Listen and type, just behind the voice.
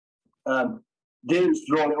Dave's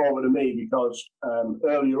thrown it over to me because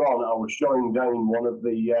earlier on I was showing Dane one of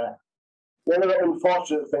the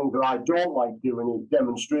unfortunate things that I don't like doing is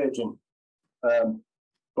demonstrating.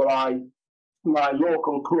 But my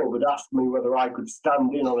local club had asked me whether I could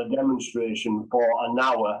stand in on a demonstration for an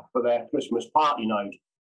hour for their Christmas party night.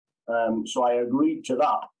 So I agreed to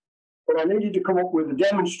that. But I needed to come up with a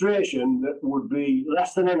demonstration that would be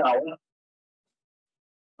less than an hour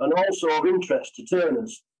and also of interest to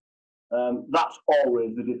turners. That's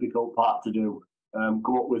always the difficult part to do.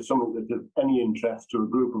 Come up with something that's of any interest to a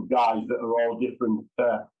group of guys that are all different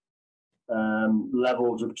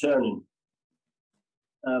levels of turning.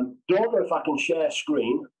 Don't know if I can share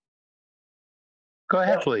screen. Go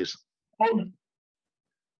ahead, please.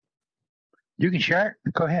 You can share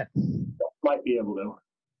it. Go ahead. Might be able to.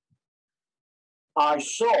 I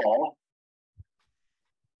saw.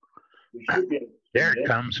 We should be able to there it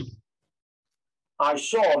comes. I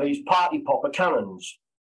saw these party popper cannons.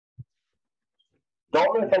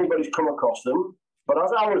 Don't know if anybody's come across them, but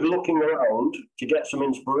as I was looking around to get some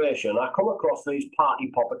inspiration, I come across these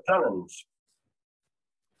party popper cannons.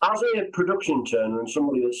 As a production turner and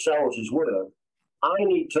somebody that sells his work, I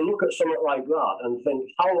need to look at something like that and think,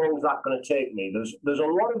 how long is that going to take me? There's a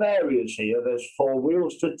lot of areas here. There's 4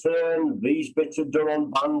 wheels to turn. These bits are done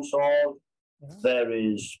on bandsaw.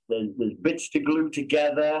 There's bits to glue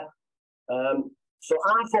together. So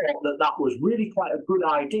I thought that was really quite a good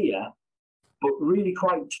idea, but really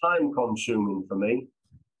quite time-consuming for me.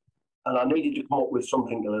 And I needed to come up with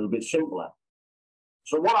something a little bit simpler.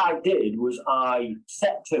 So what I did was I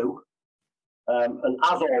set 2. And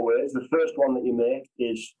as always, the first one that you make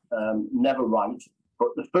is never right.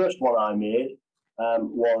 But the first one I made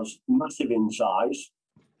was massive in size,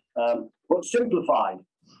 but simplified.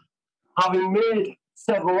 Having made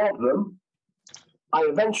several of them, I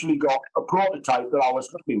eventually got a prototype that I was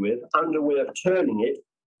happy with and a way of turning it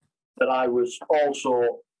that I was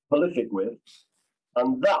also prolific with.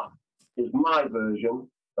 And that is my version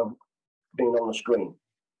of being on the screen.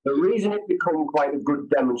 The reason it became quite a good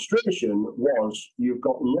demonstration was you've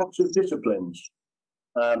got lots of disciplines.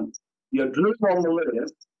 You're drilling on the layer,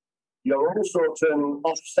 you're also turning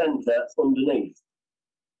off-center underneath.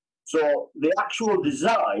 So the actual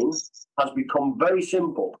design has become very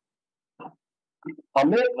simple. I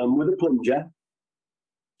make them with a plunger.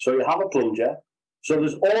 So you have a plunger. So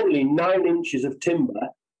there's only 9 inches of timber,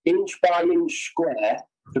 inch by inch square,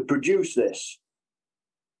 to produce this.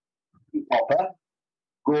 The popper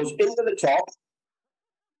goes into the top,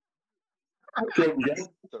 plunger,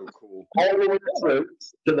 so cool, all the way through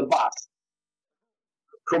to the back,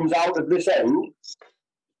 comes out at this end,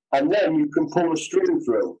 and then you can pull a string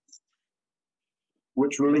through,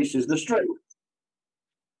 which releases the string.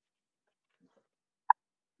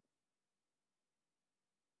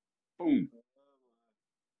 Boom.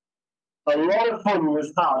 A lot of fun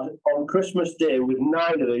was had on Christmas Day with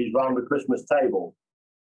 9 of these round the Christmas table.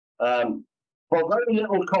 For very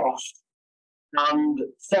little cost and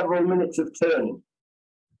several minutes of turning.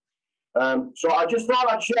 So I just thought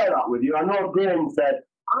I'd share that with you. I know Graham said,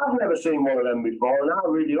 I've never seen one of them before, and I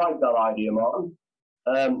really like that idea, Martin.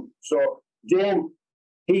 So Dane,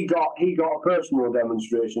 he got a personal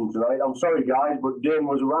demonstration tonight. I'm sorry, guys, but Dane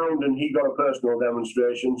was around and he got a personal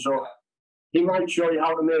demonstration. So he might show you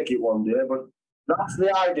how to make it one day, but that's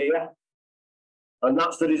the idea, and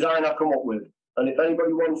that's the design I come up with. And if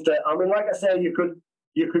anybody wants to, I mean, like I say, you could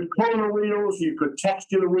clone the wheels, you could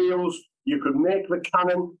texture the wheels, you could make the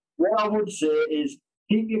cannon. What I would say is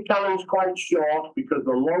keep your cannons quite short, because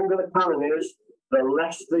the longer the cannon is, the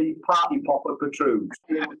less the party popper protrudes.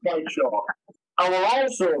 It's quite short. I will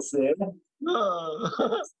also say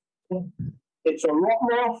it's a lot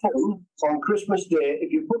more fun on Christmas Day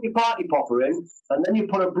if you put your party popper in and then you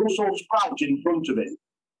put a Brussels sprout in front of it.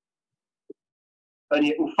 And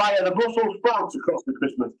you can fire the Brussels sprouts across the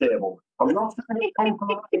Christmas table. I'm not saying it's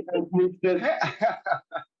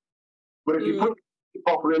but if you put the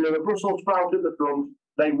popper in and a Brussels sprout at the front,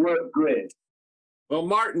 they work great. Well,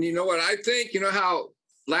 Martin, you know what I think? You know how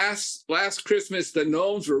last Christmas the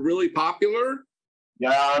gnomes were really popular?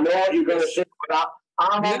 Yeah, I know what you're going to say about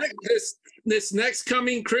that. This next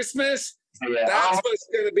coming Christmas, yeah, that's what's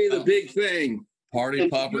going to be the big thing. Party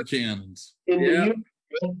popper cannons.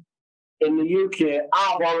 In the UK,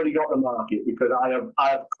 I've already got the market because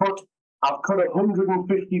I've cut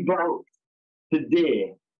 150 blanks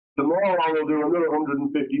today. Tomorrow I will do another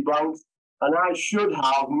 150 blanks, and I should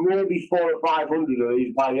have maybe 400 or 500 of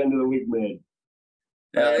these by the end of the week made.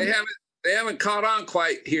 They haven't caught on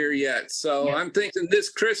quite here yet, so yeah. I'm thinking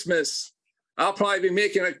this Christmas I'll probably be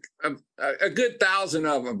making a good 1,000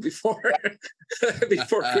 of them before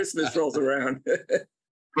before Christmas rolls around.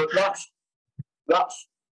 But that's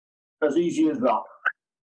as easy as that.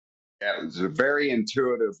 Yeah, it was a very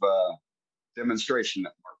intuitive demonstration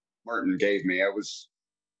that Martin gave me.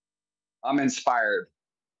 I'm inspired,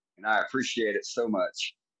 and I appreciate it so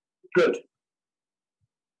much. Good.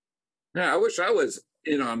 Yeah, I wish I was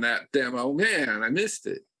in on that demo. Man, I missed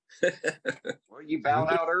it. Well, you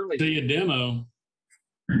bowed out early. See a demo.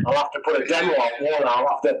 I'll have to put a demo out. One, I'll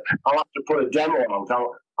have to put a demo out.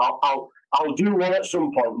 I'll do one at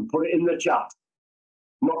some point and put it in the chat.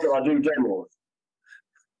 Not that I do demos.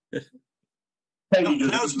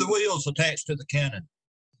 How's the wheels attached to the cannon?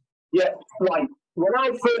 Yeah, right. When I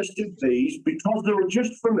first did these, because they were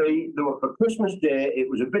just for me, they were for Christmas Day, it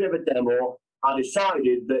was a bit of a demo. I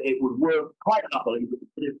decided that it would work quite happily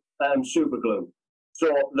with super glue. So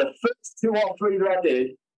the first 2 or 3 that I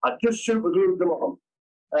did, I just super glued them on.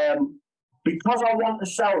 Because I want to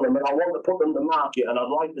sell them and I want to put them to market and I'd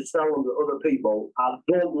like to sell them to other people, I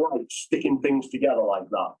don't like sticking things together like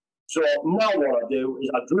that. So now what I do is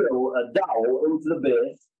I drill a dowel into the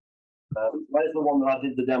base. Where's the one that I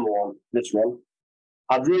did the demo on? This one.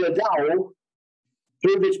 I drill a dowel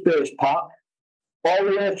through this base pack, all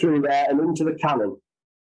the way through there and into the cannon.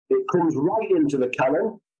 It comes right into the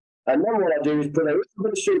cannon. And then what I do is put a little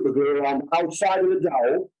bit of super glue around the outside of the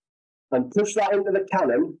dowel and push that into the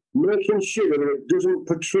cannon, making sure that it doesn't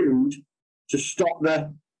protrude to stop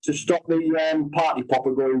the party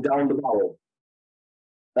popper going down the barrel.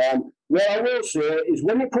 What I will say is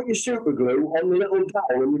when you put your super glue on the little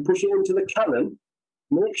dowel and you push it into the cannon,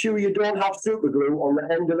 make sure you don't have super glue on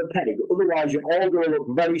the end of the peg. Otherwise, you're all going to look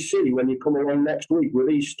very silly when you come along next week with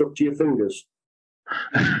these stuck to your fingers.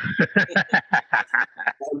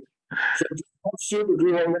 So just put super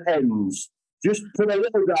glue on the ends. Just put a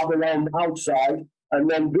little dab around the outside, and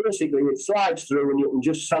then basically it slides through, and you can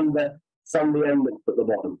just sand the end up at the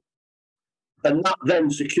bottom. And that then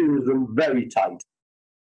secures them very tight.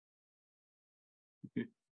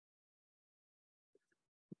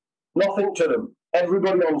 Nothing to them.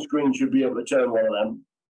 Everybody on screen should be able to turn one of them.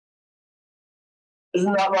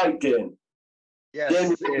 Isn't that right, Dane? Yes,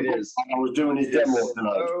 Dane, it is. I was doing his demo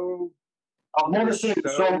tonight. I've never seen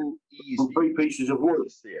some easy. 3 pieces of wood.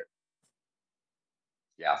 See it.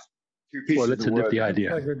 Yeah, 2 pieces Well, let's of wood. admit the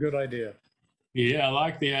idea. Like a good idea. Yeah, I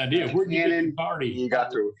like the idea. Where do you get the party? You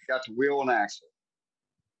got the wheel and axle.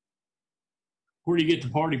 Where do you get the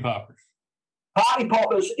party poppers? Party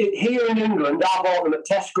poppers here in England, I bought them at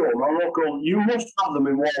Tesco, my local. You must have them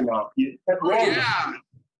in Walmart. Yeah.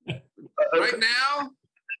 Right now,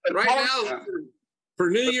 for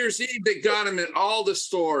New Year's Eve, they got them in all the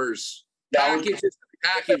stores.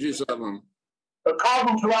 Packages of them.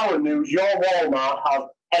 According to our news, your Walmart has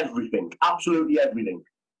everything, absolutely everything.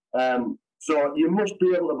 So you must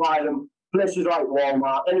be able to buy them. Places like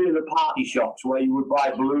Walmart, any of the party shops where you would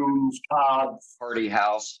buy balloons, cards. Party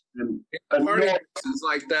house. Party houses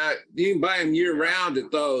like that, you can buy them year round at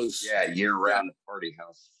those. Yeah, year round at party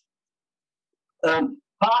house.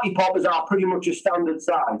 Party poppers are pretty much a standard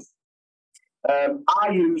size.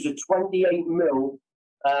 I use a 28mm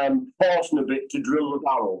Forstner bit to drill the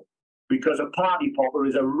barrel because a party popper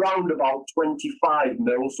is around about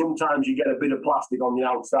 25mm. Sometimes you get a bit of plastic on the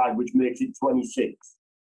outside, which makes it 26.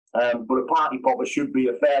 But a party popper should be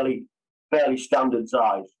a fairly standard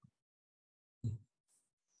size.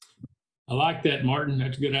 I like that, Martin.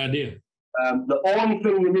 That's a good idea. The only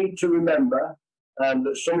thing you need to remember,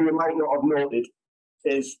 that some of you might not have noted,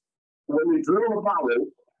 is when you drill a barrel,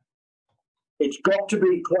 it's got to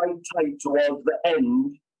be quite tight towards the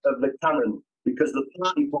end of the cannon because the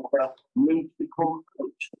party popper needs to come out.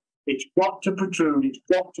 It's got to protrude. It's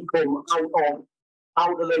got to come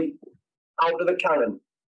out of the cannon.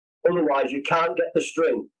 Otherwise, you can't get the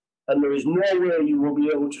string, and there is no way you will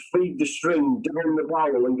be able to feed the string down the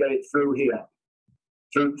barrel and get it through here,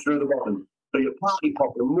 through the bottom. So your party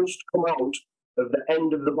popper must come out of the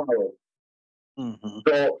end of the barrel. Mm-hmm.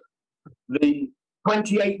 So the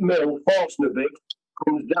 28mm Forstner bit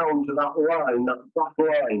comes down to that line, that back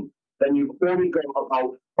line. Then you've only got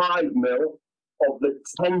about 5mm of the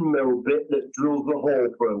 10mm bit that drills the hole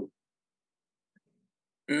through.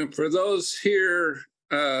 And for those here,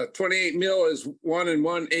 28mm is 1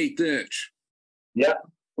 1/8 inch. Yeah.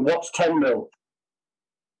 What's 10mm?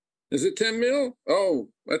 Is it 10mm? Oh,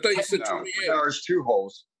 I thought you said 28. No, there's 2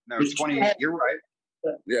 holes. No, it's 28. You're right.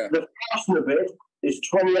 Yeah. The Forstner bit is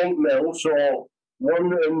 28mm, so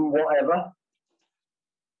 1 and whatever.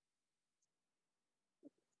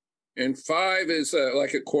 And 5 is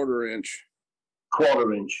like a 1/4 inch.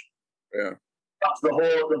 1/4 inch. Yeah. That's the hole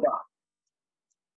at the back.